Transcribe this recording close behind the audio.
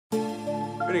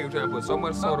nigga trying to put so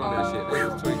much soda on that shit.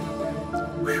 That was tweaking.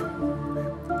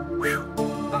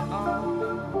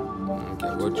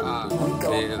 Okay, what you do?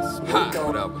 Dance,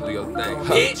 whatever, do your thing.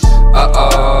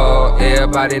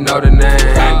 Everybody know the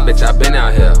name. Bitch, I been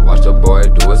out here, watch the boy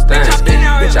do his thing.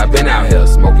 Bitch, I been out here,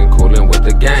 smoking, coolin' with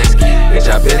the gang. Bitch,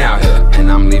 I been out here,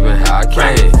 and I'm leaving how I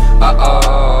came.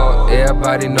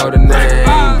 Everybody know the name.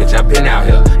 Bitch, I been out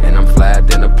here, and I'm flying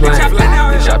in a plane.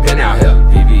 Bitch, I been out here,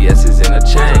 VVS is in a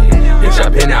chain. Bitch, I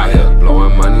been out here,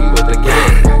 blowing money with the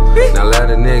gang. Now let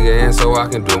a nigga in so I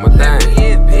can do my thing.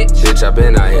 Bitch, I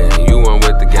been out here, and you weren't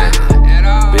with the gang.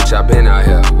 Bitch, I been out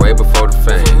here, way before the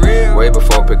fame. Way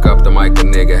before pick up the mic, a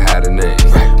nigga had a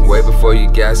name. Way before you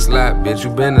got slapped, bitch, you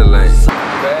been the lane.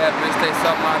 Bad bitch, they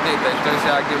suck my dick, they straight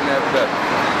say I give them that better.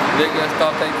 Niggas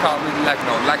thought they called me like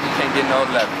no, like you can't get no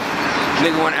level.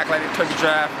 Nigga wanna act like they turkey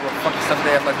drive, or fucking stuff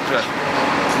they ass like a dress.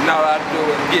 So now all I do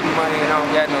is getting money and I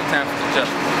don't got no time for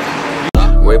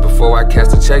suggestions. Way before I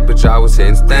cast a check, bitch, I was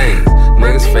hitting stains.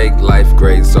 Niggas fake life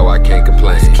great, so I can't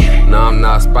complain. No, I'm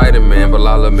not Spider-Man, but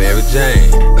I love Mary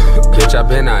Jane. Bitch, I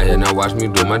been out here, now watch me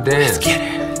do my dance.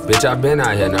 Bitch, I been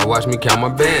out here, now watch me count my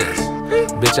bands.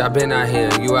 Bitch, I been out here,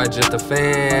 and you are just a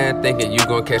fan. Thinking you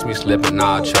gon' catch me slipping,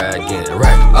 nah, I'll try again.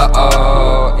 Right.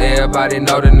 Everybody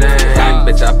know the name.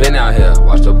 Bitch, I been out here,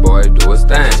 watch the boy do his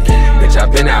thing. Bitch, I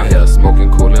been out here,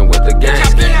 smoking, coolin' with the gang.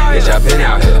 Bitch, I been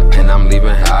out here, and I'm leaving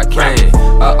how I came.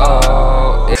 One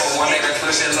nigga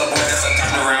push it up, that's a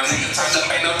turnaround. Nigga turn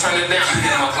up, ain't no turning down. You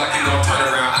get my clock, you gon' turn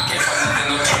around. I can't fuck nothing,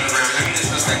 no turn around. You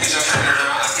disrespect, it's your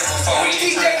turnaround. I give a fuck when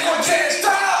you turn around.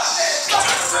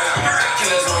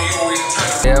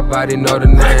 Everybody know the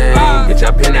name. Bitch,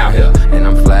 I been out here, and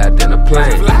I'm flying in a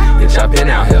plane. Bitch, I been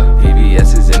out here,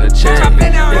 VVS is in a chain.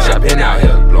 Bitch, I been out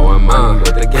here, blowing money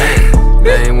with the gang.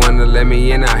 They ain't wanna let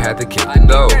me in, I had to kick the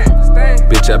door.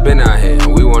 Bitch, I been out here,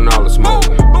 and we want all the smoke.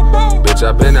 Bitch,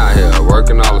 I been out here,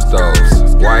 working all the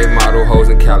stoves. White model hoes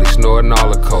in Cali, snorting all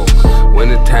the coke.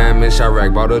 Winter time in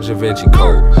Chirac, bought a Da Vinci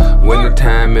coat. Winter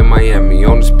time in Miami,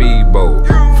 on the speedboat.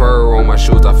 Fur on my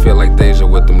shoes, I feel like Deja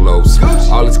with them lows.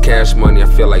 All this cash money, I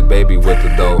feel like baby with the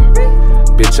dough.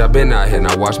 Bitch, I been out here,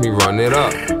 now watch me run it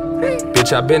up.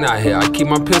 Bitch, I been out here, I keep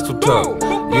my pistol tucked.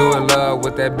 You in love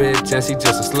with that bitch and she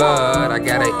just a slut. I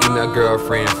gotta eat a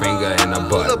girlfriend finger in the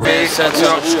butt. Big shout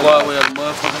out to the squad way, the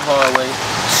motherfucking hard way.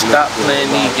 Stop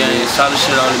playing these games. Solid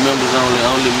shit only, members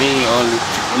only me only.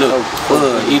 Look,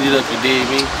 eat it up, you dig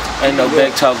me? Ain't no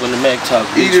back talk on the Mac talk.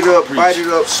 Eat it up, bite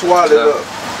it up, swallow it up.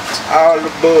 All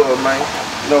the bug, man.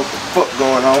 No fuck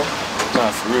going on. Nah,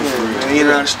 for real, for real. Man, you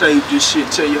know how to stay with this shit.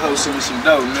 Tell your hoe send me some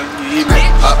dough, nigga. You hear me?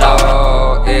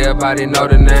 Everybody know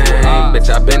the name. Bitch,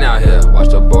 I been out here, watch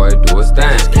the boy do his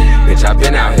thing. Bitch, I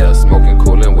been out here, smoking,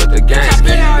 coolin' with the gang.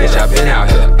 Bitch, I been out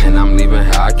here, and I'm leaving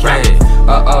how I came.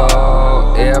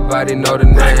 Everybody know the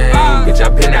name. Bitch, I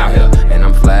been out here, and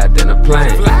I'm flying in a plane.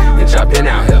 Bitch, I been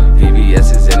out here,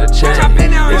 VVS is in a chain.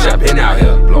 Bitch, I been out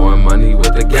here, blowing